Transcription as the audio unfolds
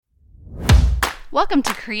Welcome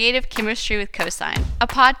to Creative Chemistry with Cosine, a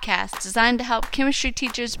podcast designed to help chemistry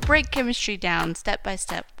teachers break chemistry down step by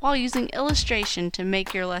step while using illustration to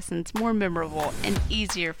make your lessons more memorable and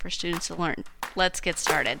easier for students to learn. Let's get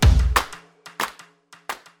started.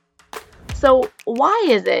 So why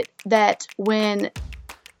is it that when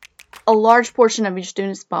a large portion of your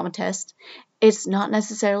students bomb a test, it's not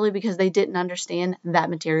necessarily because they didn't understand that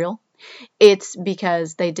material? It's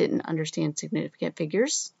because they didn't understand significant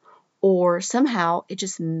figures, or somehow it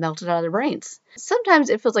just melted out of their brains. Sometimes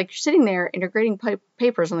it feels like you're sitting there and you're grading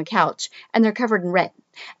papers on the couch and they're covered in red.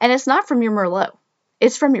 And it's not from your Merlot,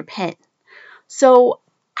 it's from your pen. So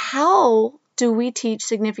how do we teach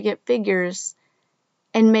significant figures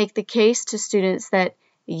and make the case to students that,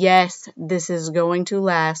 yes, this is going to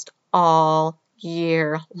last all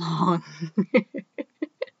year long?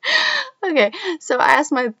 Okay, so I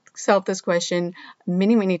asked myself this question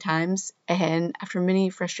many times, and after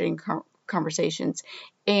many frustrating conversations,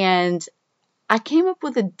 and I came up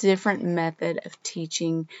with a different method of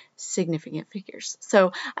teaching significant figures.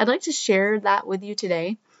 So I'd like to share that with you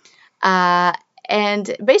today.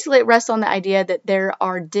 And basically it rests on the idea that there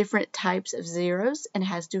are different types of zeros and it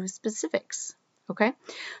has to do with specifics. Okay,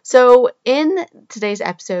 so in today's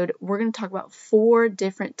episode, we're going to talk about 4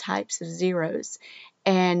 different types of zeros.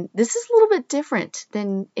 And this is a little bit different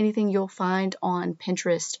than anything you'll find on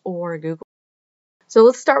Pinterest or Google. So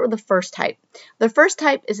let's start with the first type. The first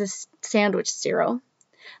type is a sandwich zero.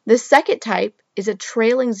 The second type is a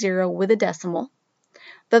trailing zero with a decimal.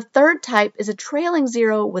 The third type is a trailing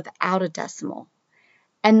zero without a decimal.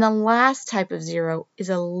 And the last type of zero is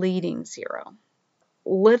a leading zero.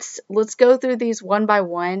 Let's go through these one by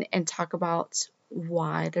one and talk about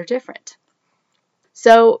why they're different.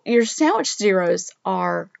 So your sandwich zeros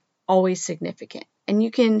are always significant, and you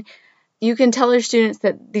can tell your students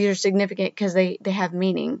that these are significant because they have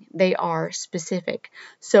meaning. They are specific.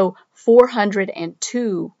 So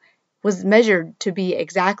 402 was measured to be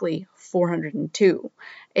exactly 402.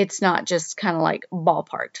 It's not just kind of like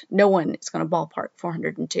ballparked. No one is going to ballpark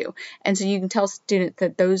 402. And so you can tell students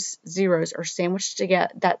that those zeros are sandwiched together.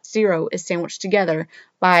 That zero is sandwiched together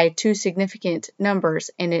by 2 significant numbers,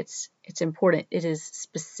 and it's important. It is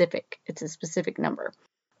specific. It's a specific number.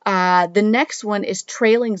 The next one is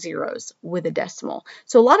trailing zeros with a decimal.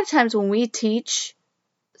 So a lot of times when we teach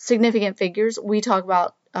significant figures, we talk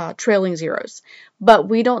about trailing zeros, but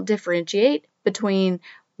we don't differentiate between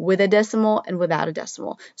with a decimal and without a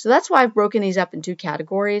decimal. So that's why I've broken these up in 2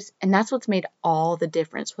 categories, and that's what's made all the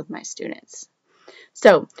difference with my students.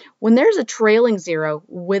 So when there's a trailing zero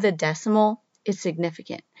with a decimal, it's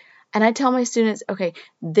significant. And I tell my students, okay,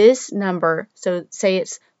 this number, so say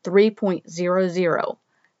it's 3.00,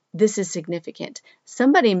 this is significant.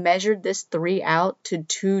 Somebody measured this 3 out to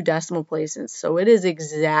 2 decimal places, so it is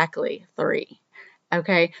exactly 3.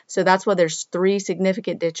 Okay, so that's why there's 3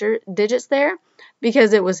 significant digits there,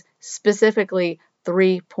 because it was specifically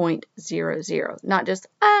 3.00, not just,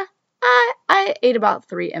 I ate about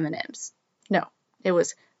 3 M&Ms. No, it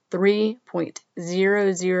was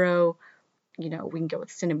 3.00, we can go with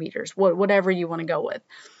centimeters, whatever you want to go with.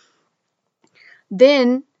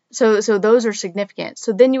 Then, so those are significant.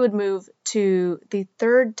 So then you would move to the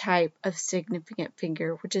third type of significant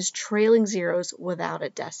figure, which is trailing zeros without a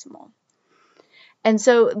decimal. And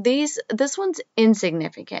so this one's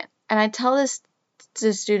insignificant. And I tell this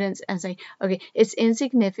to students and say, okay, it's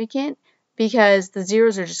insignificant because the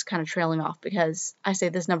zeros are just kind of trailing off, because I say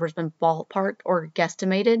this number's been ballparked or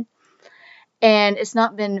guesstimated, and it's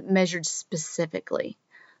not been measured specifically.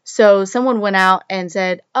 So someone went out and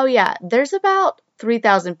said, oh yeah, there's about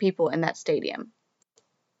 3,000 people in that stadium.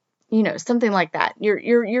 Something like that.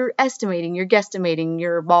 You're estimating, you're guesstimating,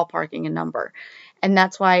 you're ballparking a number. And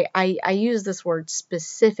that's why I use this word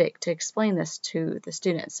specific to explain this to the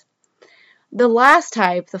students. The last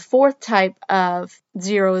type, the fourth type of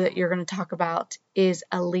zero that you're going to talk about, is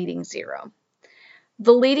a leading zero.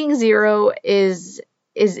 The leading zero is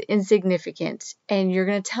insignificant, and you're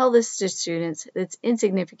going to tell this to students it's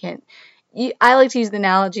insignificant. I like to use the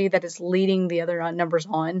analogy that it's leading the other numbers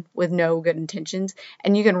on with no good intentions,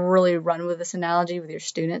 and you can really run with this analogy with your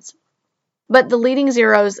students. But the leading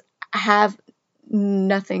zeros have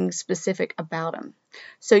nothing specific about them.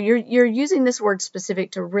 So you're using this word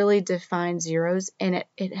specific to really define zeros, and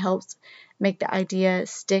it helps make the idea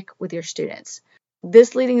stick with your students.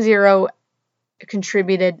 This leading zero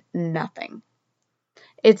contributed nothing.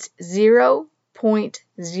 It's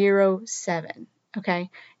 0.07, okay?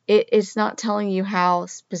 It's not telling you how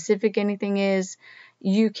specific anything is.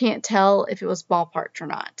 You can't tell if it was ballparked or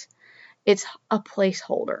not. It's a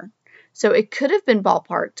placeholder. So it could have been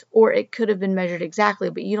ballparked or it could have been measured exactly,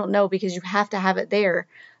 but you don't know because you have to have it there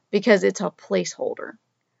because it's a placeholder.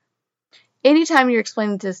 Anytime you're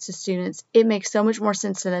explaining this to students, it makes so much more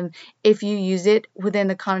sense to them if you use it within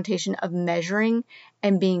the connotation of measuring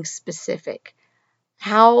and being specific.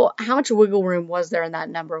 How much wiggle room was there in that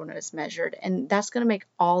number when it was measured? And that's going to make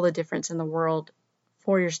all the difference in the world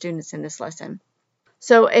for your students in this lesson.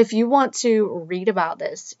 So if you want to read about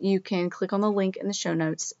this, you can click on the link in the show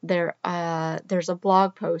notes. There's a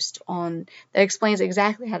blog post that explains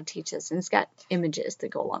exactly how to teach this, and it's got images that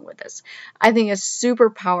go along with this. I think it's super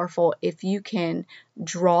powerful if you can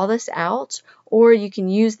draw this out, or you can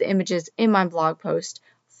use the images in my blog post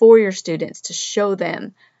for your students to show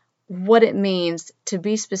them what it means to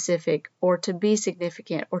be specific or to be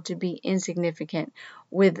significant or to be insignificant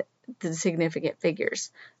with the significant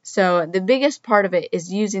figures. So the biggest part of it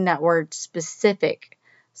is using that word specific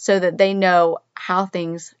so that they know how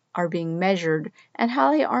things are being measured and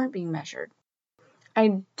how they aren't being measured.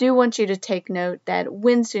 I do want you to take note that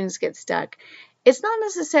when students get stuck, it's not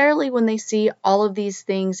necessarily when they see all of these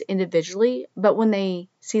things individually, but when they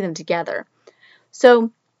see them together.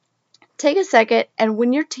 So take a second, and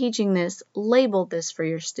when you're teaching this, label this for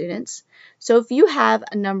your students. So if you have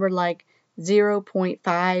a number like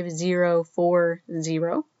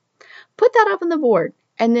 0.5040, put that up on the board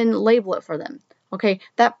and then label it for them. Okay,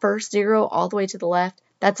 that first 0 all the way to the left,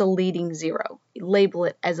 that's a leading 0. Label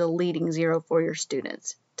it as a leading 0 for your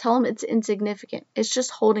students. Tell them it's insignificant. It's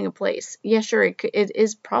just holding a place. Yeah, sure, it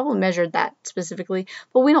is probably measured that specifically,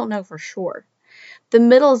 but we don't know for sure. The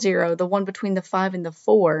middle 0, the one between the 5 and the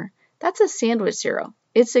 4, that's a sandwich 0.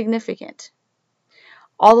 It's significant.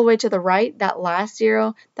 All the way to the right, that last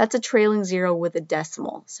 0, that's a trailing 0 with a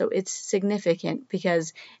decimal. So it's significant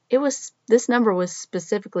because this number was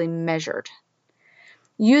specifically measured.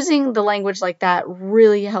 Using the language like that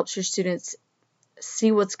really helps your students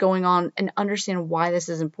see what's going on and understand why this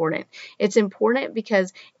is important. It's important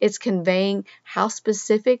because it's conveying how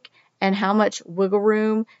specific and how much wiggle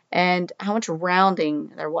room and how much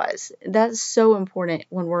rounding there was. That's so important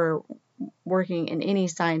when we're working in any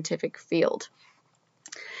scientific field.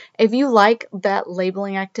 If you like that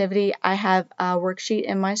labeling activity, I have a worksheet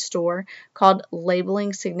in my store called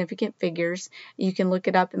Labeling Significant Figures. You can look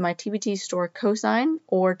it up in my TBT store Cosign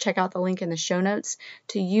or check out the link in the show notes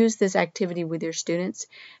to use this activity with your students.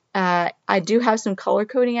 I do have some color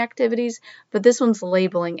coding activities, but this one's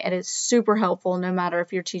labeling, and it's super helpful no matter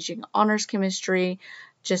if you're teaching honors chemistry,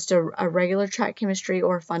 just a regular track chemistry,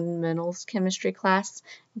 or fundamentals chemistry class.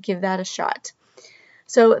 Give that a shot.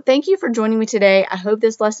 So thank you for joining me today. I hope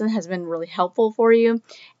this lesson has been really helpful for you.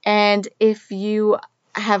 And if you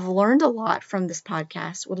have learned a lot from this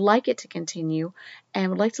podcast, would like it to continue, and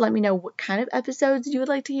would like to let me know what kind of episodes you would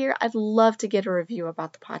like to hear, I'd love to get a review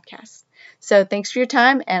about the podcast. So thanks for your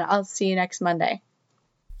time, and I'll see you next Monday.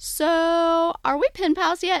 So, are we pen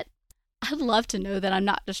pals yet? I'd love to know that I'm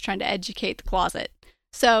not just trying to educate the closet.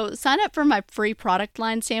 So sign up for my free product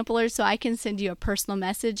line sampler so I can send you a personal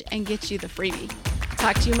message and get you the freebie.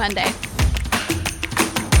 Talk to you Monday.